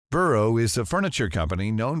Burrow is a furniture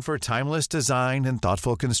company known for timeless design and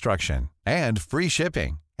thoughtful construction, and free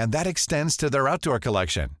shipping, and that extends to their outdoor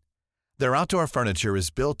collection. Their outdoor furniture is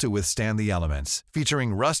built to withstand the elements,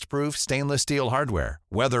 featuring rust-proof stainless steel hardware,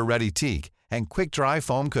 weather-ready teak, and quick-dry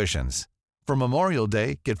foam cushions. For Memorial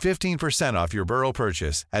Day, get 15% off your Burrow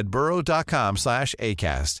purchase at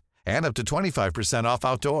burrow.com/ACAST, and up to 25% off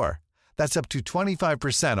outdoor. That's up to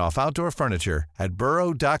 25% off outdoor furniture at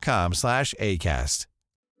burrow.com/ACAST.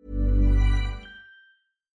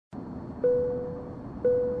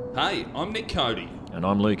 Hey, I'm Nick Cody. And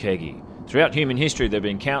I'm Luke Heggie. Throughout human history, there have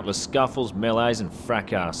been countless scuffles, melees and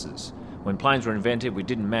fracasses. When planes were invented, we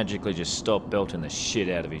didn't magically just stop belting the shit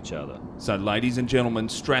out of each other. So ladies and gentlemen,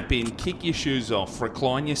 strap in, kick your shoes off,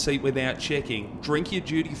 recline your seat without checking, drink your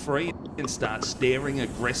duty free and start staring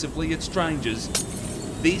aggressively at strangers.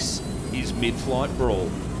 This is Mid-Flight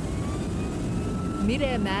Brawl.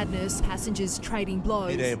 Mid-air madness, passengers trading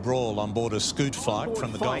blows. Mid-air brawl on board a Scoot flight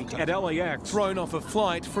from the Gold Coast. At LAX. Thrown off a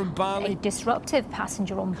flight from Bali. A disruptive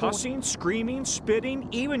passenger on board. Cussing, screaming, spitting,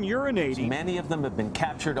 even urinating. Many of them have been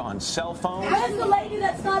captured on cell phones. Where's the lady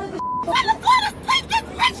that started the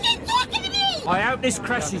I hope this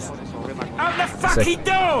crashes. Out the fucking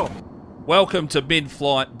door! Welcome to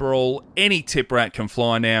Mid-Flight Brawl. Any tip rat can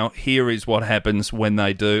fly now. Here is what happens when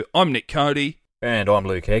they do. I'm Nick Cody. And I'm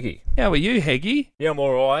Luke Heggie. How are you, Heggie? Yeah, I'm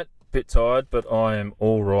alright. Bit tired, but I am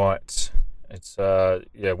alright. It's,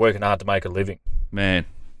 working hard to make a living. Man,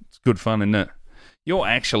 it's good fun, isn't it? You're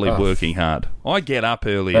actually working hard. I get up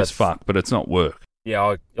early as fuck, but it's not work.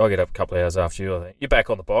 Yeah, I get up a couple of hours after you, I think. You're back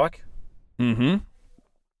on the bike? Mm-hmm.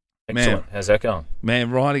 Excellent. How's that going? Man,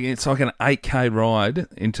 riding, it's like an 8K ride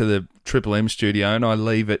into the Triple M studio, and I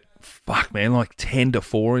leave at, like 10 to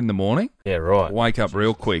 4 in the morning. Yeah, right. Wake up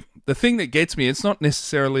real quick. The thing that gets me, it's not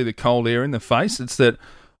necessarily the cold air in the face, it's that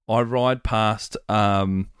I ride past a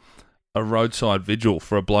roadside vigil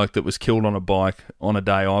for a bloke that was killed on a bike on a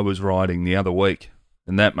day I was riding the other week.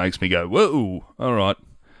 And that makes me go, whoa, all right.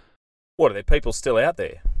 What, are there people still out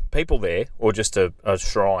there? People there, or just a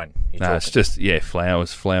shrine? No, it's just,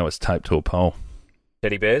 flowers taped to a pole.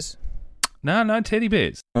 Teddy bears? No teddy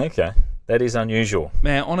bears. Okay. That is unusual.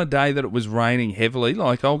 Man, on a day that it was raining heavily,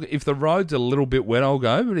 like if the road's a little bit wet, I'll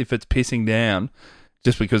go. But if it's pissing down,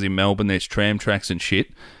 just because in Melbourne there's tram tracks and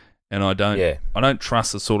shit, and I don't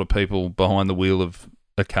trust the sort of people behind the wheel of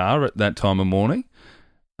a car at that time of morning.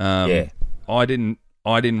 I didn't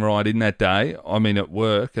ride in that day. I'm in at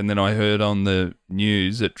work, and then I heard on the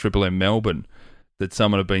news at Triple M Melbourne that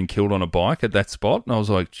someone had been killed on a bike at that spot, and I was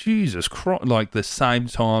like, Jesus Christ! Like the same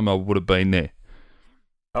time I would have been there.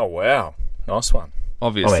 Oh, wow. Nice one.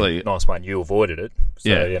 Obviously. Nice one. You avoided it.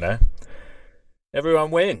 So, everyone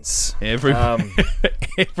wins. Everyone's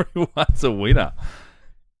a winner.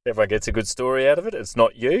 Everyone gets a good story out of it. It's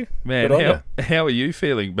not you. Man, how are you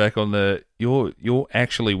feeling back on you're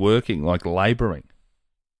actually working, like labouring?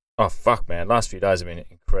 Oh, fuck, man. Last few days have been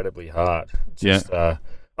incredibly hard. Just, I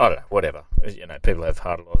don't know, whatever. People have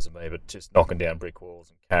harder lives than me, but just knocking down brick walls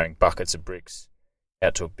and carrying buckets of bricks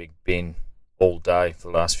out to a big bin all day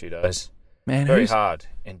for the last few days. Man, very hard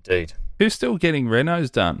indeed. Who's still getting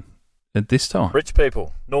renos done at this time? Rich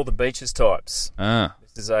people, Northern Beaches types.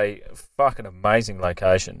 This is a fucking amazing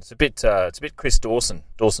location. It's a bit Chris Dawson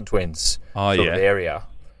Twins sort of area.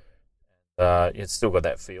 It's still got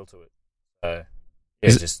that feel to it. So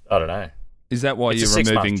I don't know. Is that why it's you're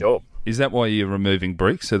removing? Job. Is that why you're removing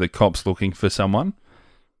bricks? So the cops looking for someone?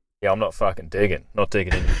 Yeah, I'm not fucking digging. Not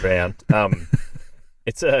digging into the ground.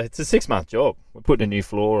 It's a 6-month job. We're putting a new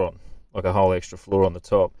floor on, like a whole extra floor on the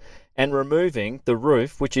top, and removing the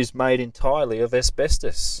roof, which is made entirely of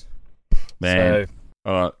asbestos. Man,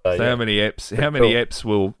 all right. So how many eps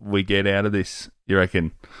will we get out of this? You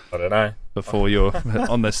reckon? I don't know. Before you're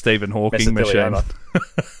on the Stephen Hawking machine.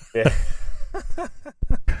 Yeah.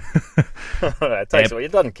 It takes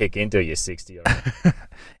it doesn't kick in till you're 60.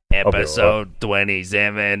 Episode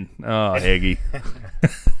 27. Oh, Heggie.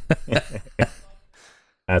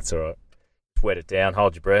 That's all right. Wet it down,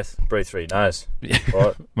 hold your breath, breathe through your nose.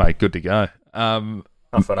 Right. Mate, good to go.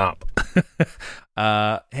 Puffing up.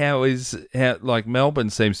 Like Melbourne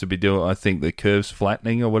seems to be doing, I think, the curve's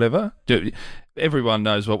flattening or whatever. Everyone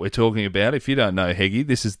knows what we're talking about. If you don't know, Heggie,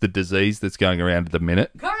 this is the disease that's going around at the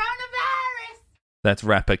minute. Coronavirus! That's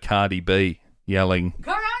rapper Cardi B yelling.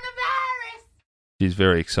 Coronavirus! She's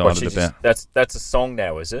very excited about. That's a song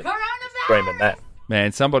now, is it? Coronavirus! Screaming that.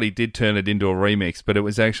 Man, somebody did turn it into a remix, but it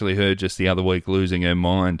was actually her just the other week losing her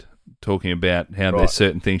mind, talking about how there's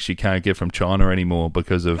certain things she can't get from China anymore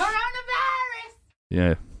because of... Coronavirus!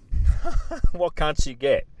 Yeah. What can't she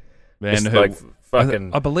get? Man, like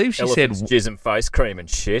Fucking I believe she said jizz and face cream and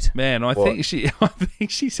shit. Man, I think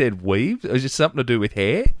she said weave. Is it something to do with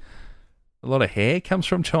hair? A lot of hair comes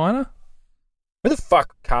from China. Who the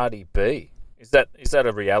fuck Cardi B? Is that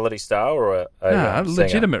a reality star or a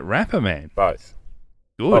legitimate rapper, man? Both.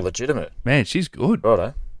 Good. Oh, legitimate. Man, she's good.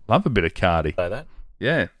 Righto. Love a bit of Cardi. Say that.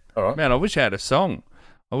 Yeah. All right. Man, I wish I had a song.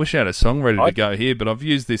 ready to go here, but I've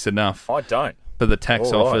used this enough. I don't. For the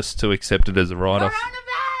tax office to accept it as a write-off.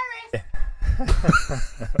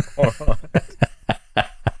 All right.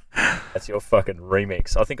 That's your fucking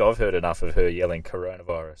remix. I think I've heard enough of her yelling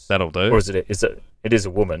coronavirus. That'll do. Or it is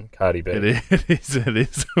a woman, Cardi B. It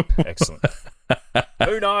is. Excellent.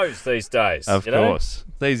 Who knows these days? Of course.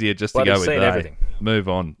 It's easier just to go with that. Everything. Move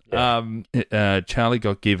on. Yeah. Charlie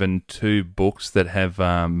got given 2 books that have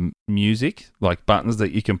music, like buttons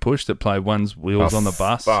that you can push that play one's wheels on the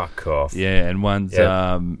bus. Fuck off. Yeah, and one's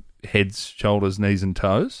heads, shoulders, knees and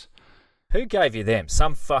toes. Who gave you them?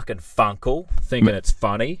 Some fucking funkle thinking it's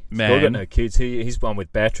funny. Man. Still got no kids. He's one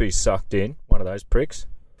with batteries sucked in. One of those pricks.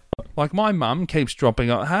 Like my mum keeps dropping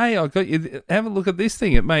on, hey, I got you, have a look at this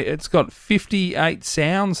thing. It's got 58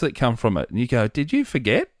 sounds that come from it. And you go, did you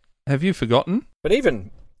forget? Have you forgotten? But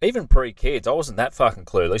even pre-kids, I wasn't that fucking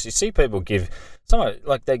clueless. You see people give,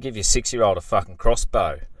 they give your 6-year-old a fucking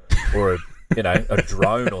crossbow or a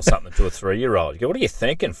drone or something to a 3-year-old. You go, what are you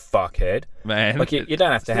thinking, fuckhead? Man. Like, you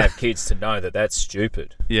don't have to have kids to know that that's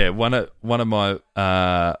stupid. Yeah, one of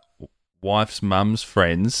my wife's mum's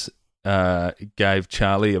friends gave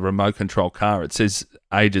Charlie a remote control car. It says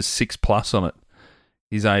ages 6+ on it.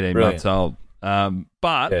 He's 18 months old.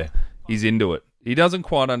 But he's into it. He doesn't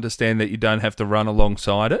quite understand that you don't have to run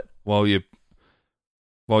alongside it while he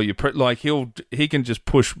can just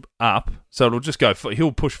push up, so it'll just go.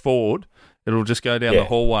 He'll push forward. It'll just go down the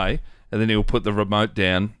hallway, and then he'll put the remote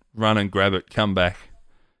down, run and grab it, come back,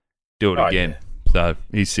 do it again. Yeah. So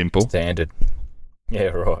he's simple. Standard. Yeah,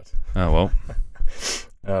 right. Oh well.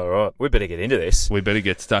 All right, we better get into this. We better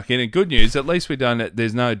get stuck in. And good news, at least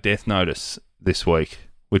there's no death notice this week,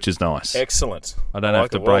 which is nice. Excellent. I don't have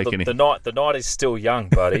to break any. The night is still young,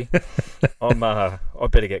 buddy. I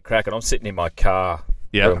better get cracking. I'm sitting in my car.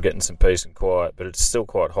 Yeah. I'm getting some peace and quiet, but it's still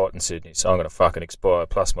quite hot in Sydney, so I'm going to fucking expire.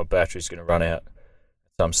 Plus, my battery's going to run out at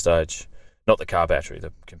some stage. Not the car battery,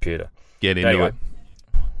 the computer. Get into it.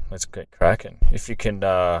 Let's get cracking. If you can,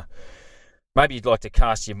 maybe you'd like to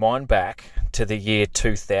cast your mind back to the year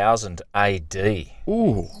 2000 AD.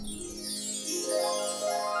 Ooh.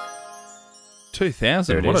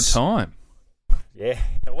 2000, what a time. Yeah.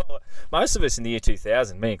 Well, most of us in the year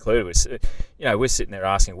 2000, me included, we're sitting there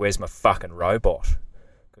asking, where's my fucking robot?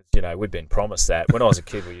 Because, we'd been promised that. When I was a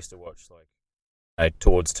kid, we used to watch,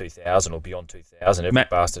 towards 2000 or beyond 2000, every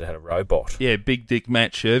bastard had a robot. Yeah, Big Dick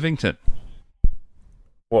Matt Shervington.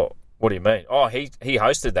 What do you mean? Oh, he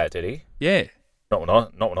hosted that, did he? Yeah. Not when I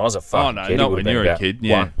was a fucking kid. Oh, no, not when you were a kid.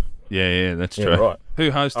 Yeah. One. Yeah, that's true. Right.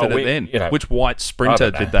 Who hosted it then? Which white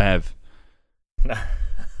Sprinter did they have? No,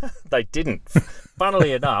 they didn't.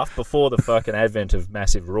 Funnily enough, before the fucking advent of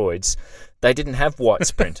massive roids, they didn't have white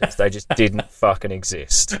Sprinters. They just didn't fucking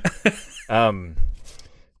exist.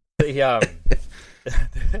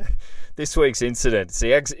 This week's incident,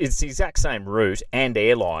 it's the exact same route and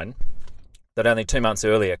airline that only 2 months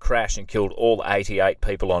earlier crashed and killed all 88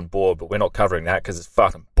 people on board, but we're not covering that because it's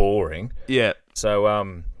fucking boring. Yeah.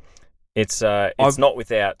 So, it's not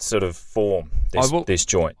without sort of form, this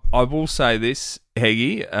joint. I will say this,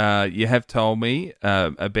 Heggie, you have told me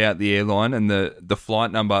about the airline and the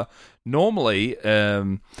flight number. Normally,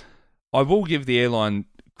 I will give the airline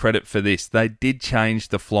credit for this. They did change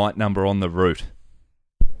the flight number on the route.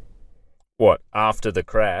 What, after the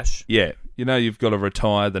crash? Yeah. You've got to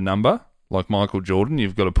retire the number. Like Michael Jordan,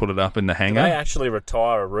 you've got to put it up in the hangar. Do they actually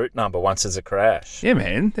retire a route number once there's a crash? Yeah,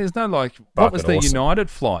 man. There's no what was the awesome United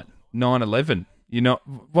flight? 9/11.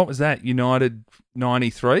 What was that? United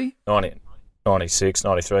 93? 96,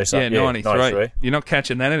 93, something. Yeah, 93. You're not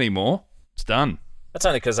catching that anymore. It's done. That's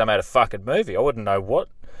only because they made a fucking movie. I wouldn't know what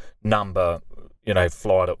number,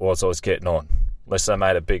 flight it was I was getting on, unless they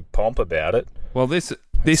made a big pomp about it. Well, this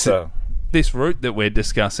route that we're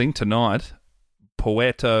discussing tonight,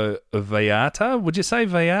 Puerto Vallarta. Would you say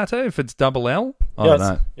Vallarta if it's double L? I don't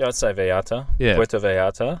know. Yeah, I'd say Vallarta. Yeah. Puerto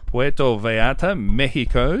Vallarta. Puerto Vallarta,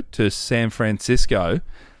 Mexico to San Francisco.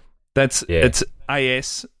 It's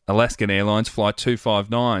AS, Alaskan Airlines, flight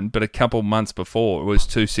 259, but a couple months before it was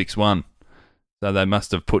 261. So they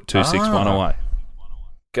must have put 261 away.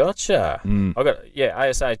 Gotcha.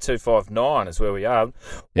 ASA 259 is where we are.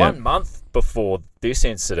 1 month before this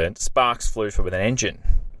incident, Sparks flew for with an engine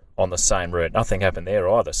on the same route. Nothing happened there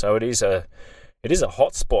either. So it is it is a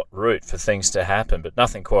hotspot route for things to happen, but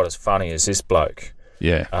nothing quite as funny as this bloke.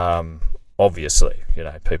 Yeah. Obviously,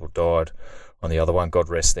 people died on the other one. God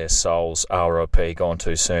rest their souls. RIP, gone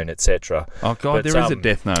too soon, etc. Oh, God, there is a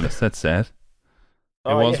death notice. That's sad.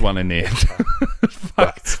 There was one in there.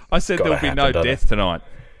 Fuck. I said there'll be no death tonight.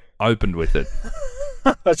 Opened with it.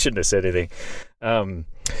 I shouldn't have said anything.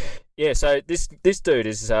 So this dude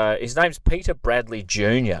is his name's Peter Bradley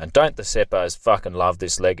Jr. And don't the Seppos fucking love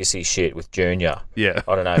this legacy shit with Junior? Yeah.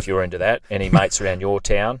 I don't know if you're into that. Any mates around your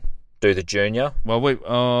town do the Junior?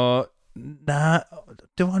 Well, nah.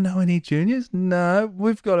 Do I know any juniors? No.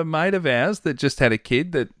 We've got a mate of ours that just had a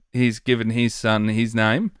kid that he's given his son his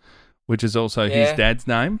name, which is also his dad's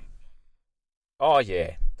name. Oh,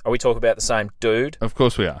 yeah. Are we talking about the same dude? Of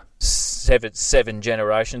course we are. Seven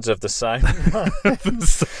generations of the same.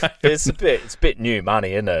 It's a bit new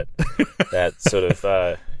money, isn't it? That sort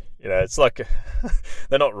of, it's like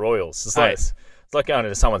they're not royals. It's like going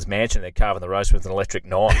into someone's mansion and they're carving the roast with an electric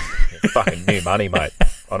knife. Fucking new money, mate.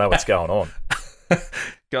 I know what's going on.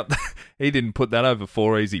 He didn't put that over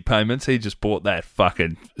 4 easy payments. He just bought that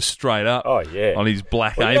fucking straight up. Oh yeah, on his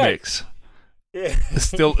black Amex. Yeah,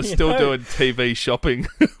 still doing TV shopping.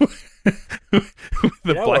 with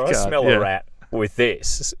the black card. I smell a rat with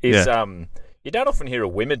this. Is you don't often hear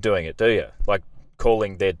of women doing it, do you? Like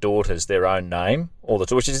calling their daughters their own name all the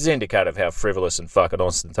time, which is an indicator of how frivolous and fucking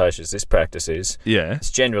ostentatious this practice is. Yeah,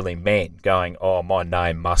 it's generally men going, "Oh, my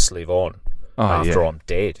name must live on after I'm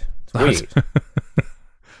dead." It's weird.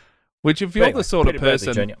 Which, if you're the sort of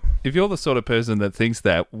person that thinks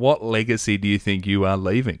that, what legacy do you think you are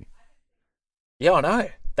leaving? Yeah, I know.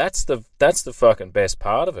 That's the fucking best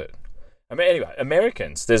part of it. I mean, anyway,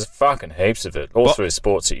 Americans, there's fucking heaps of it. All through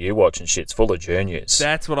sports that you watch and shit's full of juniors.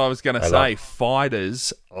 That's what I was going to say.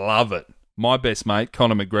 Fighters love it. My best mate,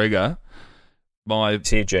 Conor McGregor, my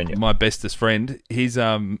bestest friend, his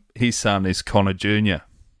son is Conor Jr.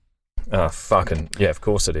 Oh, fucking, yeah, of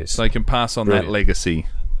course it is. So he can pass on that legacy.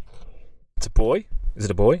 It's a boy? Is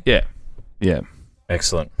it a boy? Yeah. Yeah.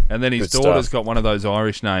 Excellent. And then his daughter's got one of those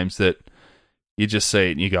Irish names that you just see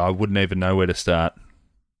it and you go, I wouldn't even know where to start.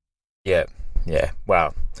 Yeah. Yeah.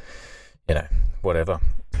 Well, whatever.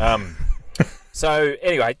 So,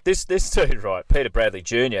 anyway, this dude, right, Peter Bradley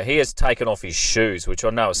Jr., he has taken off his shoes, which I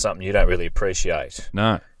know is something you don't really appreciate.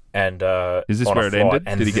 No. And is this where it ended?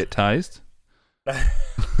 Did he get tased?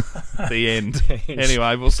 The end.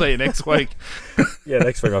 Anyway, we'll see you next week. Yeah,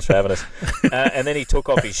 thanks very much for having us. And then he took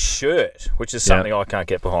off his shirt, which is something I can't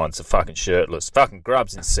get behind. It's a fucking shirtless. Fucking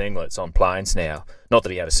grubs in singlets on planes now. Not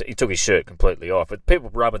that he took his shirt completely off, but people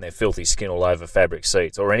rubbing their filthy skin all over fabric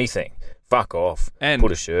seats or anything. Fuck off. And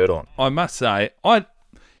put a shirt on. I must say,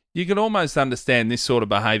 you can almost understand this sort of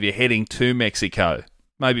behaviour heading to Mexico.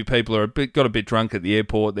 Maybe people are got a bit drunk at the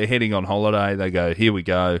airport. They're heading on holiday. They go, here we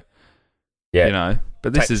go. Yeah.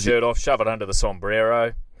 But this Take the shirt off, shove it under the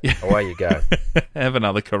sombrero. Yeah. Away you go. Have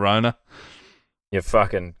another Corona. Your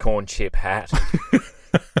fucking corn chip hat.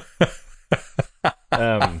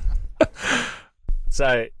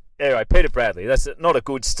 So, anyway, Peter Bradley, that's not a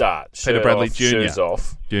good start. Peter Bradley Jr. Shoes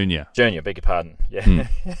off. Junior, beg your pardon. Yeah.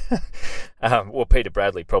 Well, Peter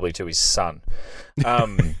Bradley probably to his son.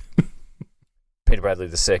 Peter Bradley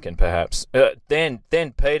II, perhaps. Then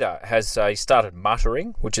Peter has started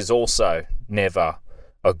muttering, which is also never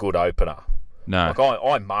a good opener. No. Like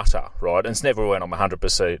I mutter, right? And it's never when I'm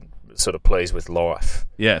 100% sort of pleased with life.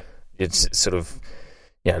 Yeah. It's sort of,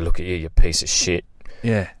 look at you piece of shit.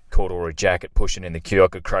 Yeah. Corduroy jacket pushing in the queue. I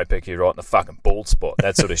could crow pick you right in the fucking bald spot.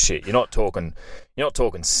 That sort of shit. You're not talking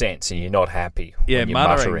sense, and you're not happy. Yeah, when you're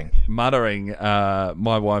muttering.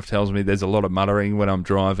 My wife tells me there's a lot of muttering when I'm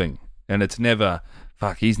driving, and it's never,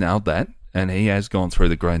 fuck, he's nailed that, and he has gone through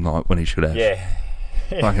the green light when he should have. Yeah.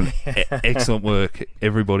 Fucking excellent work.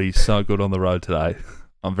 Everybody's so good on the road today.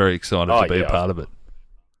 I'm very excited to be a part of it.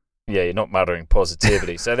 Yeah, you're not muttering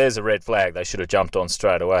positivity. So there's a red flag they should have jumped on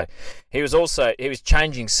straight away. He was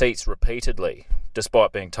changing seats repeatedly,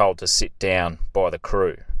 despite being told to sit down by the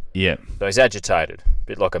crew. Yeah. So he's agitated, a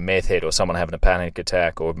bit like a meth head or someone having a panic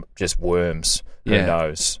attack or just worms. Who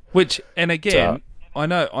knows? Which, and again, I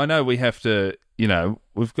know we have to,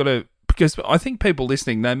 we've got to, because I think people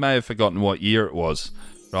listening, they may have forgotten what year it was,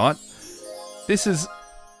 right? This is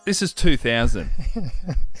 2000.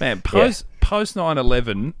 Man, post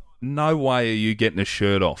 9/11, no way are you getting a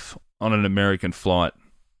shirt off on an American flight.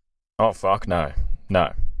 Oh, fuck no.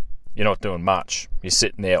 No. You're not doing much. You're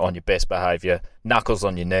sitting there on your best behaviour, knuckles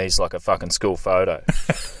on your knees like a fucking school photo.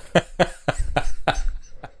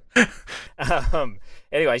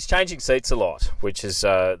 Anyway, he's changing seats a lot, which is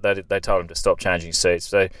they told him to stop changing seats.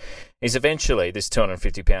 So he's eventually, this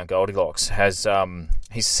 250-pound Goldilocks has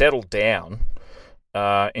he's settled down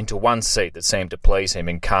into one seat that seemed to please him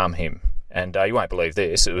and calm him. And you won't believe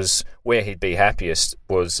this, it was where he'd be happiest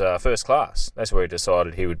was first class. That's where he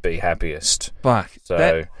decided he would be happiest. Fuck.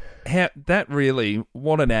 So that really,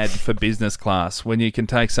 what an ad for business class when you can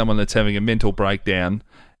take someone that's having a mental breakdown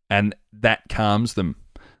and that calms them.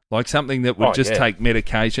 Like something that would take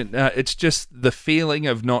medication. It's just the feeling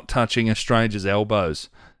of not touching a stranger's elbows.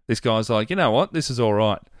 This guy's like, you know what, this is all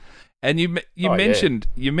right. And you mentioned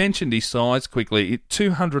his size quickly.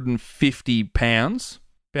 250 pounds,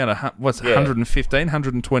 about 115,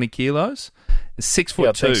 120 kilos. 6'2".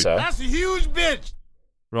 I think so. That's a huge bitch.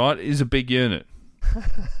 Right, is a big unit.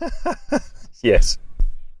 Yes.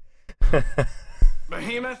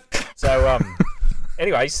 Behemoth. So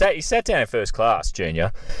anyway, he sat down in first class,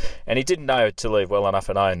 Junior, and he didn't know to leave well enough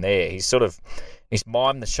alone there. He's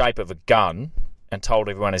mimed the shape of a gun and told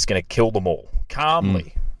everyone he's going to kill them all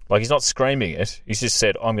calmly. Like, he's not screaming it. He's just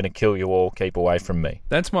said, I'm going to kill you all, keep away from me.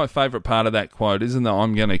 That's my favourite part of that quote, isn't that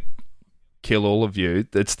I'm going to kill all of you?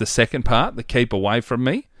 It's the second part, the keep away from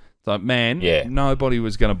me. It's like, man, nobody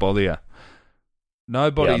was going to bother you.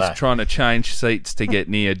 Nobody's trying to change seats to get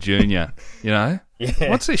near Junior, you know? Yeah.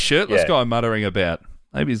 What's this shirtless guy muttering about?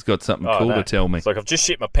 Maybe he's got something cool to tell me. It's like, I've just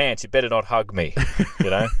shit my pants, you better not hug me, you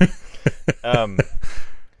know?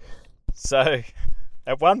 So,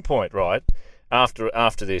 at one point, right, after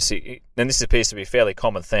this, and this appears to be a fairly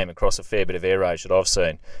common theme across a fair bit of air rage that I've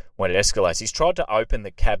seen when it escalates, he's tried to open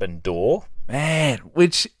the cabin door. Man,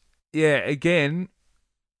 which, again,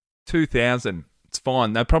 2000, it's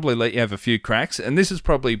fine. They'll probably let you have a few cracks, and this is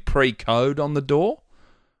probably pre-code on the door.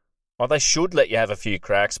 Well, they should let you have a few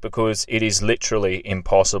cracks because it is literally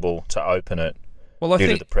impossible to open it due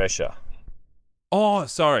to the pressure. Oh,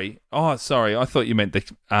 sorry. I thought you meant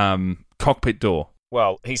the cockpit door.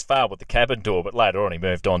 Well, he's failed with the cabin door, but later on he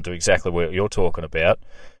moved on to exactly what you're talking about.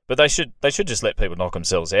 But they should just let people knock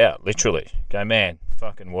themselves out, literally. Go, man,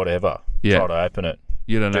 fucking whatever. Yeah. Try to open it.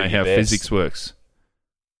 You don't know how physics works.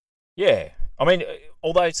 Yeah. I mean,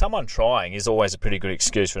 although someone trying is always a pretty good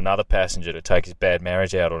excuse for another passenger to take his bad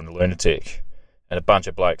marriage out on a lunatic. And a bunch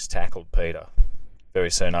of blokes tackled Peter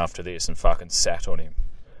very soon after this and fucking sat on him.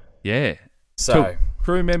 Yeah. So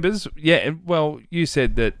crew members, you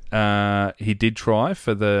said that he did try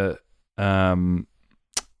for the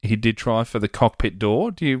cockpit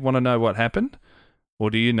door. Do you want to know what happened,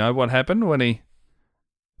 or do you know what happened when he?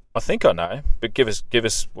 I think I know, but give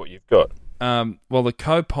us what you've got. Well, the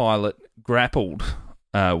co-pilot grappled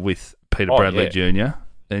with Peter Bradley Jr.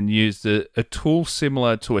 and used a tool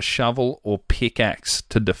similar to a shovel or pickaxe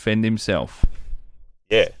to defend himself.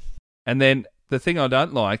 Yeah, and then. The thing I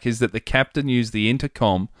don't like is that the captain used the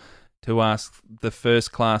intercom to ask the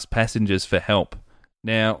first-class passengers for help.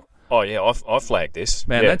 Now... Oh, yeah, I flagged this.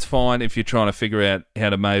 Man, that's fine if you're trying to figure out how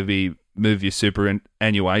to maybe move your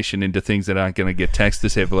superannuation into things that aren't going to get taxed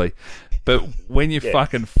as heavily. But when you're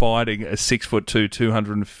fucking fighting a 6'2",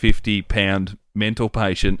 250-pound mental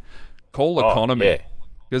patient, call economy. Yeah.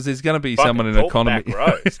 Because there's going to be someone in economy. Back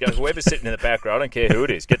rows. Whoever's sitting in the back row, I don't care who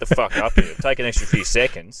it is, get the fuck up here. Take an extra few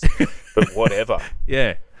seconds, but whatever.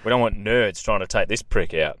 Yeah. We don't want nerds trying to take this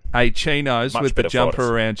prick out. Hey, chinos with the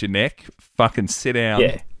jumper around your neck, fucking sit down.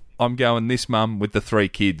 Yeah. I'm going this mum with the 3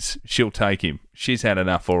 kids. She'll take him. She's had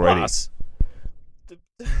enough already. Plus,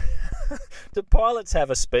 the pilots have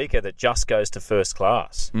a speaker that just goes to first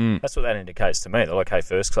class. That's what that indicates to me. They're like, hey,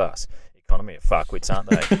 first class. Economy of fuckwits, aren't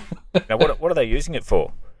they? Now, what are they using it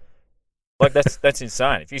for? Like, that's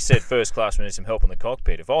insane. If you said first class, we need some help in the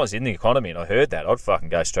cockpit. If I was in the economy and I heard that, I'd fucking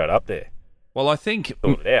go straight up there. Well, I think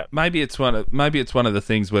sort it out. maybe it's one of the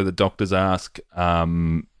things where the doctors ask,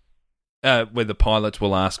 where the pilots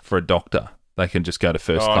will ask for a doctor. They can just go to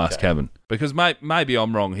first class cabin. Because maybe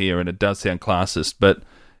I'm wrong here, and it does sound classist, but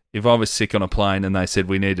if I was sick on a plane and they said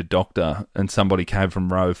we need a doctor, and somebody came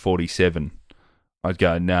from row 47. I'd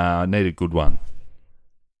go, nah, I need a good one.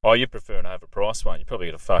 Oh, you prefer an overpriced one. You probably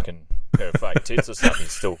get a fucking pair of fake tits or something.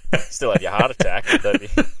 Still have your heart attack. Don't you?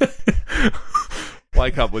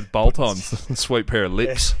 Wake up with bolt-ons, a sweet pair of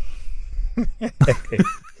lips.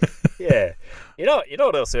 Yeah. You know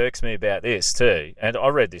what else irks me about this too, and I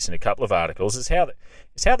read this in a couple of articles, is how the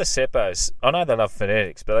Seppos, I know they love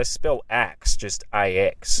phonetics, but they spell axe just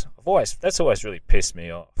AX. That's always really pissed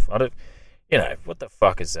me off. What the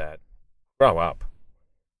fuck is that? Grow up.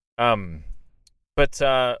 But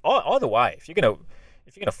either way, if you're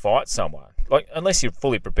gonna fight someone, like, unless you're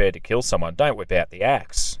fully prepared to kill someone, don't whip out the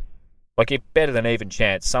axe. Like, you're better than even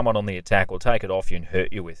chance someone on the attack will take it off you and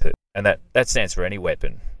hurt you with it. and that stands for any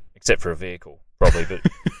weapon except for a vehicle, probably.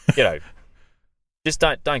 But just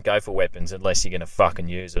don't go for weapons unless you're going to fucking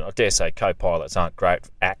use it. I dare say co-pilots aren't great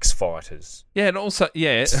axe fighters. Yeah, and also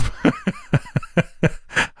 100%.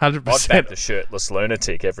 I'd back the shirtless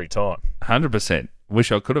lunatic every time. 100%.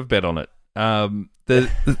 Wish I could have bet on it. The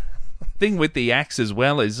thing with the axe as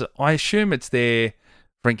well is I assume it's there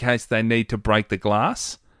for in case they need to break the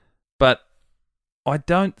glass, but I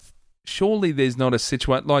don't. Surely there's not a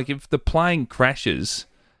situation like if the plane crashes,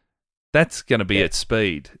 that's going to be at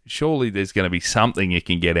speed. Surely there's going to be something you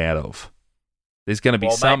can get out of. There's going to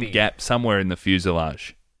be some gap somewhere in the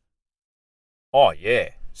fuselage. Oh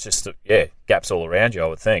yeah, it's just gaps all around you. I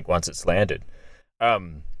would think once it's landed.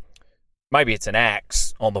 Maybe it's an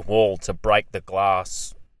axe on the wall to break the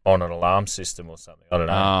glass on an alarm system or something. I don't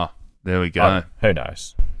know. Ah, there we go. Who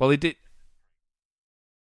knows? Well, he did.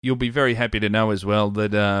 You'll be very happy to know as well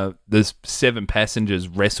that there's 7 passengers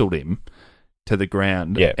wrestled him to the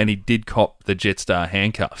ground, and he did cop the Jetstar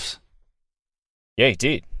handcuffs. Yeah, he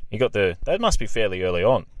did. He got that must be fairly early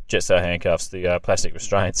on, Jetstar handcuffs, the plastic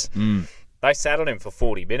restraints. They sat on him for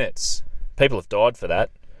 40 minutes. People have died for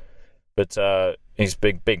that. But he's a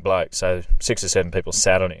big bloke, so 6 or 7 people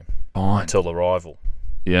sat on him until arrival.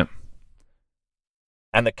 Yeah.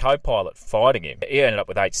 And the co-pilot fighting him, he ended up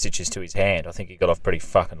with 8 stitches to his hand. I think he got off pretty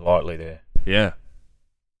fucking lightly there. Yeah.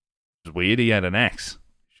 It was weird. He had an axe.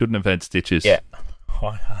 Shouldn't have had stitches. Yeah.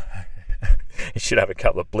 He should have a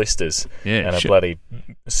couple of blisters and a bloody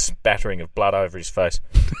spattering of blood over his face.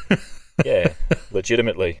 Yeah,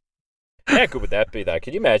 legitimately. How good would that be, though?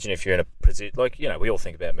 Can you imagine if you're in a position like we all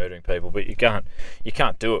think about murdering people, but you can't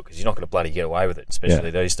do it because you're not going to bloody get away with it,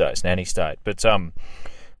 especially these days in any state. But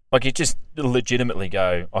like you just legitimately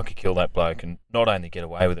go, I could kill that bloke and not only get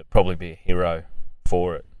away with it, probably be a hero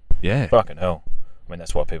for it. Yeah, fucking hell. I mean,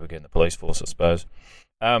 that's why people get in the police force, I suppose.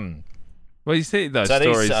 Well, you see those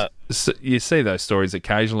stories. You see those stories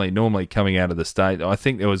occasionally, normally coming out of the state. I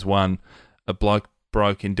think there was one, a bloke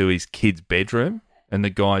broke into his kid's bedroom. And the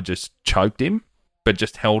guy just choked him, but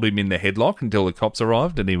just held him in the headlock until the cops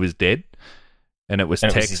arrived, and he was dead. And it was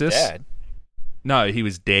Texas. Was his dad? No, he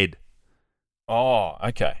was dead. Oh,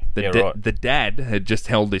 okay. Right. The dad had just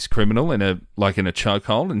held this criminal in a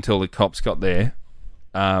chokehold until the cops got there.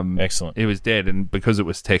 Excellent. He was dead, and because it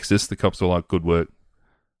was Texas, the cops were like, "Good work,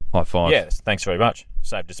 high five." Yes, thanks very much.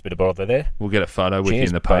 Saved us a bit of bother there. We'll get a photo with you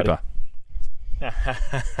in the paper.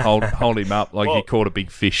 hold him up like you caught a big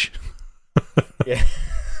fish. Yeah,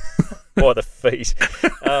 by the feet.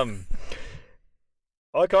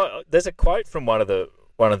 There's a quote from one of the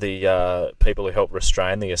people who helped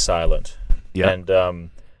restrain the assailant. Yeah, and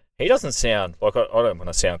he doesn't sound like I don't want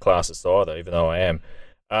to sound classist either, even though I am.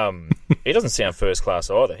 He doesn't sound first class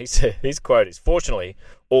either. His quote is, "Fortunately,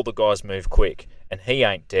 all the guys move quick, and he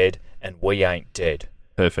ain't dead, and we ain't dead."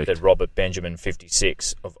 Perfect. Said Robert Benjamin,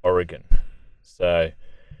 56, of Oregon. So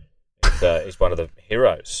he's one of the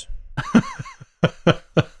heroes.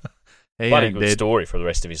 Bloody good story for the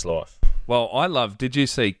rest of his life. Well, did you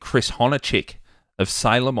see Chris Honachik of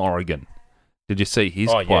Salem, Oregon? Did you see his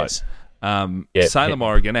quote? Yes. Salem,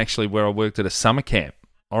 Oregon, actually, where I worked at a summer camp.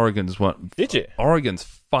 Oregon's one. Did you? Oregon's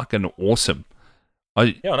fucking awesome.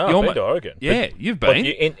 I've been to Oregon. Yeah, you've been.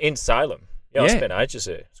 In Salem. Yeah, I spent ages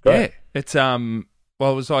there. It's great. Yeah, it's it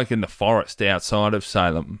was like in the forest outside of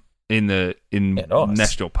Salem in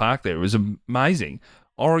National Park there. It was amazing.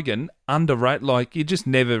 Oregon, underrated. Like, you just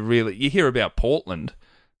never really... You hear about Portland,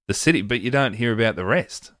 the city, but you don't hear about the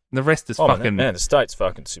rest. And the rest is fucking... Man, the state's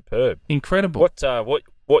fucking superb. Incredible.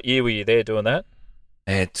 What year were you there doing that?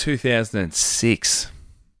 2006.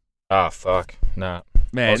 Ah, fuck. Nah.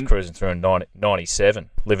 Man. I was cruising through in 97,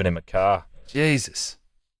 living in my car. Jesus.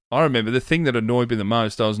 I remember the thing that annoyed me the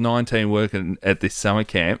most, I was 19 working at this summer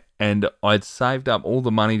camp, and I'd saved up all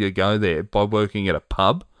the money to go there by working at a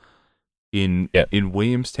pub in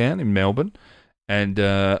Williamstown in Melbourne, and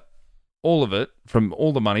all of it from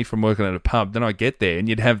all the money from working at a pub. Then I get there and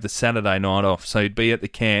you'd have the Saturday night off, so you'd be at the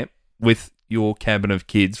camp with your cabin of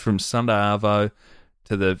kids from Sunday arvo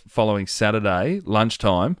to the following Saturday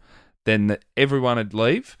lunchtime. Then everyone would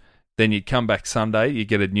leave. Then you'd come back Sunday, you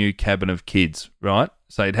get a new cabin of kids, right?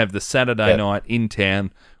 So you'd have the Saturday night in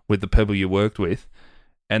town with the people you worked with,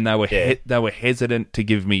 and they were hesitant to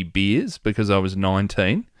give me beers because I was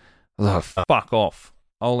 19. I was like, fuck off.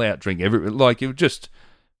 I'll out-drink everything. Like, it was just...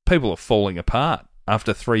 People are falling apart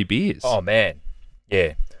after 3 beers. Oh, man.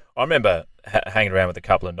 Yeah. I remember hanging around with a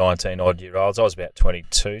couple of 19-odd-year-olds. I was about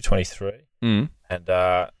 22, 23. Mm. And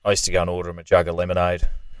I used to go and order them a jug of lemonade.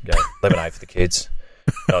 Go, lemonade for the kids.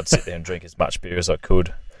 And I'd sit there and drink as much beer as I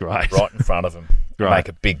could. Right in front of them. Make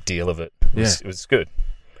a big deal of it. It was good.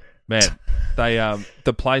 Man, they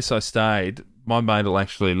the place I stayed, my mate will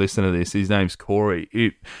actually listen to this. His name's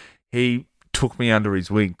Corey. He took me under his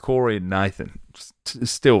wing. Corey and Nathan,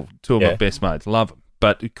 still two of my best mates. Love them.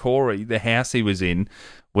 But Corey, the house he was in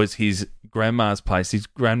was his grandma's place. His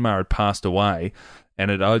grandma had passed away and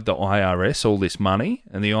it owed the IRS all this money,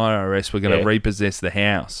 and the IRS were going to repossess the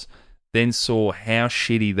house. Then saw how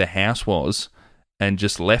shitty the house was and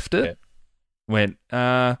just left it. Went,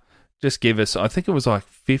 just give us, I think it was like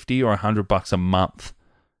 $50 or $100 a month.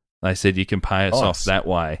 They said you can pay us off that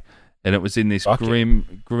way. And it was in this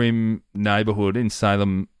grim neighborhood in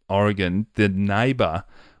Salem, Oregon. The neighbor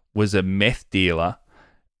was a meth dealer.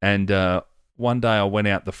 And one day I went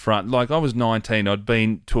out the front. Like, I was 19. I'd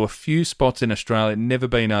been to a few spots in Australia, never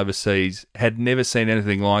been overseas, had never seen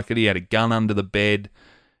anything like it. He had a gun under the bed.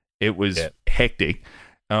 It was hectic.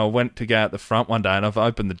 And I went to go out the front one day, and I've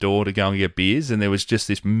opened the door to go and get beers, and there was just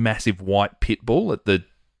this massive white pit bull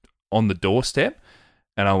on the doorstep.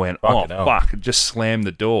 And I went, fuck, and just slammed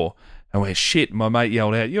the door. I went, shit. My mate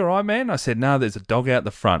yelled out, "You all right, man?" I said, "No, there's a dog out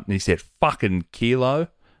the front." And he said, "Fucking Kilo."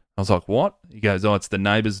 I was like, "What?" He goes, "Oh, it's the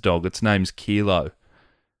neighbour's dog. Its name's Kilo."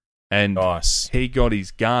 And he got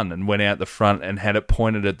his gun and went out the front and had it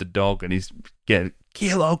pointed at the dog, and he's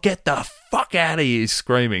 "Kilo, get the fuck out of here," he's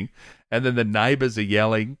screaming. And then the neighbours are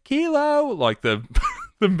yelling, "Kilo," like the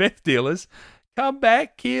meth dealers, "Come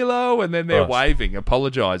back, Kilo." And then they're waving,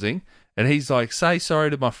 apologising. And he's like, "Say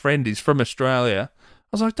sorry to my friend. He's from Australia." I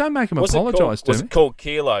was like, "Don't make him apologise to me." Was it called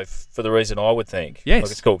Kilo for the reason I would think? Yes.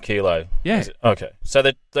 Like, it's called Kilo. Yeah. Okay. So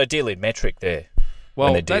they deal in metric there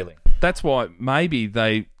when they're dealing. That's why maybe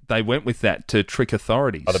they went with that to trick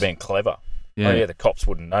authorities. Oh, they're being clever. Yeah. Oh, yeah, the cops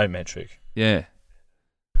wouldn't know metric. Yeah.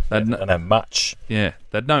 They don't know much. Yeah.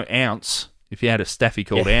 They'd know ounce. If you had a staffy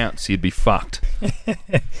called ounce, you'd be fucked.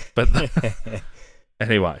 But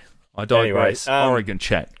anyway, I digress. Oregon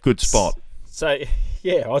chat. Good spot. So,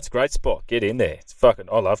 yeah, it's a great spot. Get in there. It's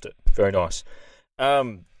I loved it. Very nice.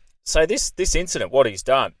 So this incident, what he's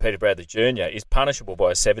done, Peter Bradley Jr., is punishable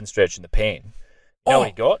by a 7 stretch in the pen. You know what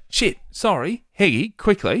he got? Shit. Sorry. Heggy,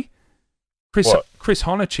 quickly. Chris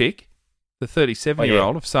Honachik, the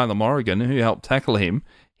 37-year-old of Salem, Oregon, who helped tackle him,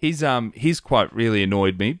 his quote really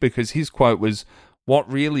annoyed me because his quote was,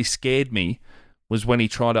 "What really scared me was when he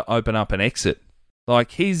tried to open up an exit."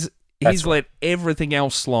 Like, he's let everything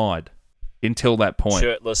else slide until that point.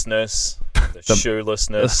 Shirtlessness, the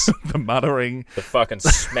shoelessness, the muttering, the fucking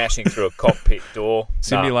smashing through a cockpit door,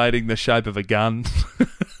 simulating the shape of a gun.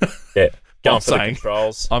 Going for the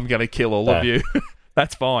controls. "I'm going to kill all of you."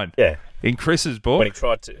 That's fine. Yeah. In Chris's book, when he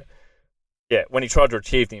tried to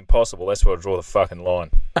achieve the impossible, that's where I draw the fucking line.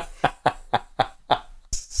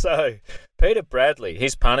 So, Peter Bradley,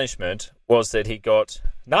 his punishment was that he got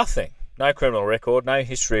nothing. No criminal record,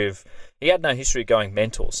 he had no history of going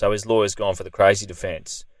mental, so his lawyer's gone for the crazy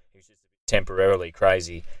defence. He was just temporarily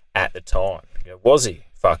crazy at the time. Was he,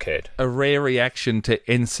 fuckhead? A rare reaction to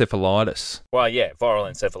encephalitis. Well, yeah, viral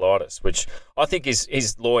encephalitis, which I think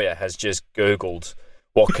his lawyer has just Googled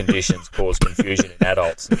what conditions cause confusion in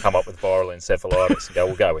adults and come up with viral encephalitis and go,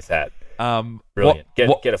 "We'll go with that." Brilliant.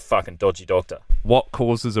 Get a fucking dodgy doctor. What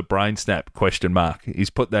causes a brain snap? ? He's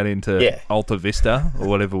put that into Alta Vista or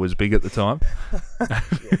whatever was big at the time.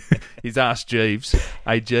 He's asked Jeeves.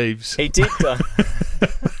 "Hey, Jeeves." He did.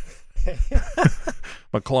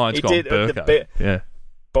 My client's got Burko. Yeah.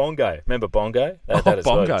 Bongo. Remember Bongo? That as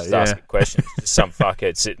Bongo, well. Just asking questions. Just some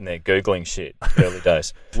fuckhead sitting there Googling shit. Early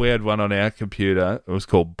days. We had one on our computer. It was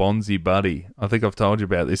called Bonzi Buddy. I think I've told you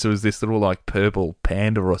about this. It was this little like purple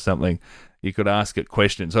panda or something. You could ask it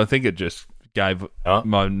questions. I think it just gave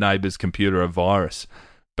my neighbour's computer a virus.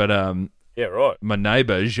 But yeah, right. My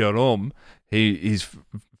neighbour, Jerome, his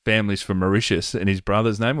family's from Mauritius, and his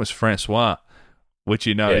brother's name was Francois. Which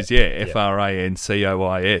is, Francois.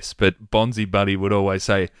 But Bonzi Buddy would always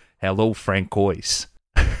say, "Hello, Francois."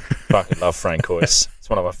 Fucking love Francois. It's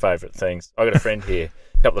one of my favourite things. I got a friend here,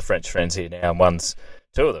 a couple of French friends here now, and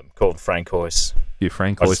two of them called Francois. You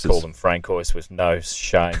Francois? I just call them Francois with no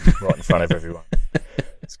shame right in front of everyone.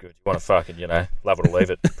 It's good. You want to fucking, love it or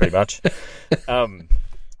leave it, pretty much.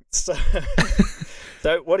 So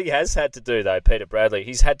what he has had to do, though, Peter Bradley,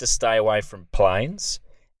 he's had to stay away from planes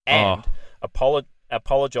and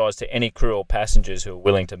apologise to any crew or passengers who are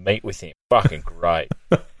willing to meet with him. Fucking great.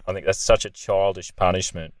 I think that's such a childish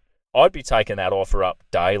punishment. I'd be taking that offer up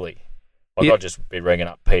daily. I'd just be ringing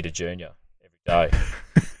up Peter Jr. every day.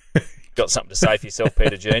 Got something to say for yourself,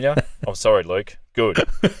 Peter Jr.? I'm sorry, Luke. Good.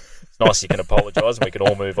 It's nice you can apologise and we can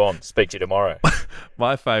all move on. Speak to you tomorrow.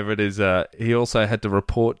 My favourite is he also had to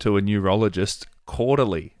report to a neurologist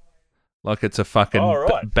quarterly. Like it's a fucking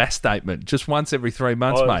bass statement. Just once every 3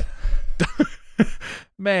 months, mate.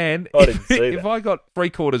 Man, if I got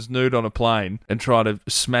 3/4 nude on a plane and try to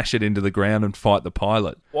smash it into the ground and fight the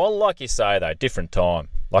pilot. Well, like you say, though, different time.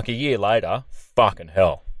 Like a year later, fucking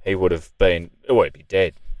hell, he would be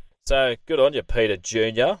dead. So good on you, Peter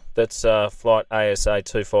Jr. That's flight ASA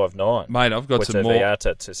 259. Mate, I've got some more. Puerto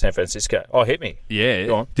Vallarta to San Francisco. Oh, hit me. Yeah.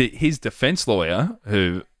 Go on. His defence lawyer,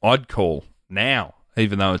 who I'd call now,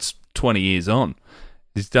 even though it's 20 years on,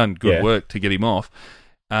 he's done good work to get him off.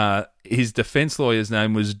 His defence lawyer's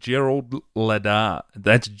name was Gerald Ladar.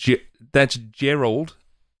 That's Gerald,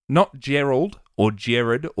 not Gerald or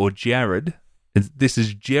Jared or Jared. This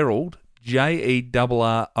is Gerald, Jerrold.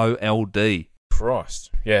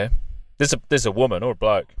 Christ, yeah. There's a woman or a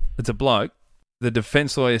bloke. It's a bloke. The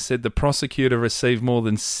defence lawyer said the prosecutor received more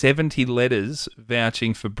than 70 letters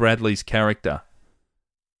vouching for Bradley's character.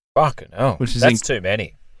 Fucking hell. That's too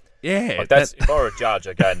many. Yeah. Like if I were a judge,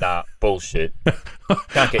 I'd go, nah, bullshit.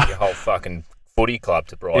 Can't get your whole fucking footy club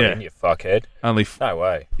to Brighton, you fuckhead. No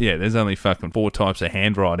way. Yeah, there's only fucking 4 types of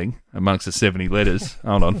handwriting amongst the 70 letters.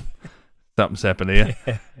 Hold on. Something's happened here.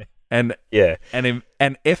 And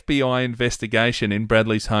an FBI investigation in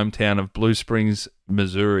Bradley's hometown of Blue Springs,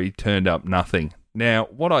 Missouri turned up nothing. Now,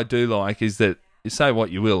 what I do like is that you say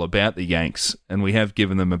what you will about the Yanks, and we have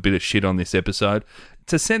given them a bit of shit on this episode,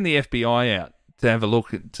 to send the FBI out to have a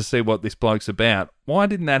look to see what this bloke's about. Why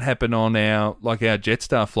didn't that happen on our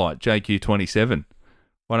Jetstar flight, JQ-27?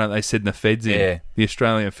 Why don't they send the feds in, the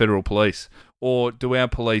Australian Federal Police? Or do our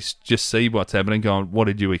police just see what's happening and go, what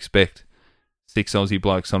did you expect? 6 Aussie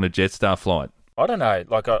blokes on a Jetstar flight. I don't know.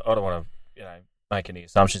 Like, I don't want to, make any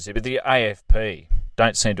assumptions here, but the AFP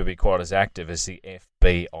don't seem to be quite as active as the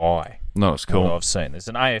FBI. No, it's cool. What I've seen. There's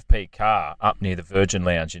an AFP car up near the Virgin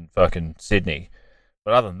Lounge in fucking Sydney.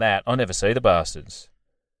 But other than that, I never see the bastards.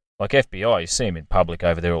 Like FBI, you see them in public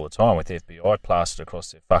over there all the time with FBI plastered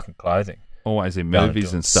across their fucking clothing. Always in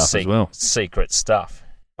movies and stuff as well. Secret stuff.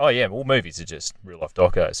 Oh, yeah, well, movies are just real-life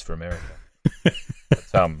docos for America.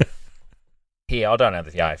 But, here, I don't know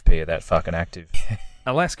that the AFP are that fucking active.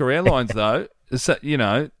 Alaska Airlines, though,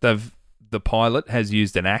 the pilot has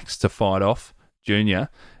used an axe to fight off Junior,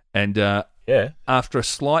 and after a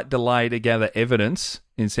slight delay to gather evidence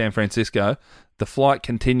in San Francisco, the flight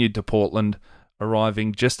continued to Portland,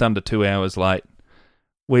 arriving just under 2 hours late,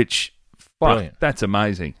 which, that's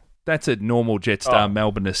amazing. That's a normal Jetstar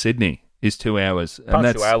Melbourne to Sydney, is 2 hours. And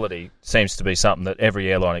punctuality seems to be something that every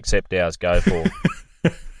airline except ours go for.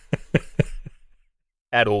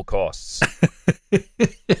 At all costs.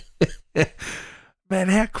 Man,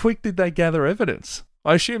 how quick did they gather evidence?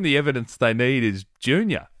 I assume the evidence they need is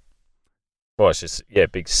Junior. Well, it's just,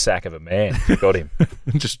 big sack of a man. Got him.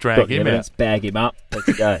 Just drag him out. Bag him up.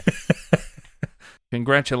 Let's go.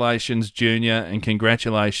 Congratulations, Junior, and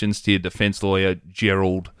congratulations to your defence lawyer,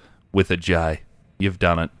 Gerald, with a J. You've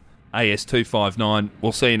done it. AS259.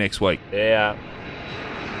 We'll see you next week. Yeah.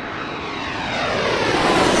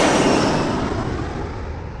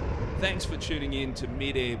 Thanks for tuning in to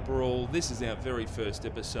Mid-Air Brawl. This is our very first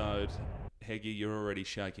episode. Heggy, you're already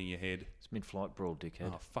shaking your head. It's Mid-Flight Brawl,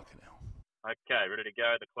 dickhead. Oh, fucking hell. Okay, ready to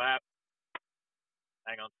go. The clap.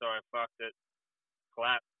 Hang on, sorry, I fucked it.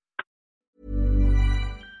 Clap.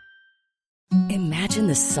 Imagine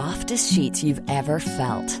the softest sheets you've ever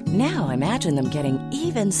felt. Now imagine them getting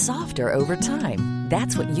even softer over time.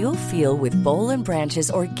 That's what you'll feel with Boll & Branch's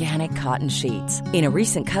organic cotton sheets. In a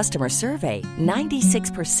recent customer survey,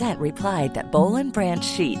 96% replied that Boll & Branch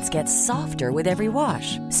sheets get softer with every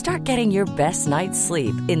wash. Start getting your best night's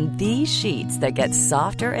sleep in these sheets that get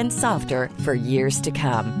softer and softer for years to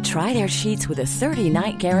come. Try their sheets with a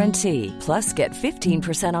 30-night guarantee. Plus, get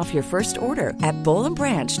 15% off your first order at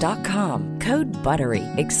bollandbranch.com. Code BUTTERY.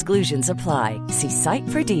 Exclusions apply. See site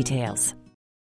for details.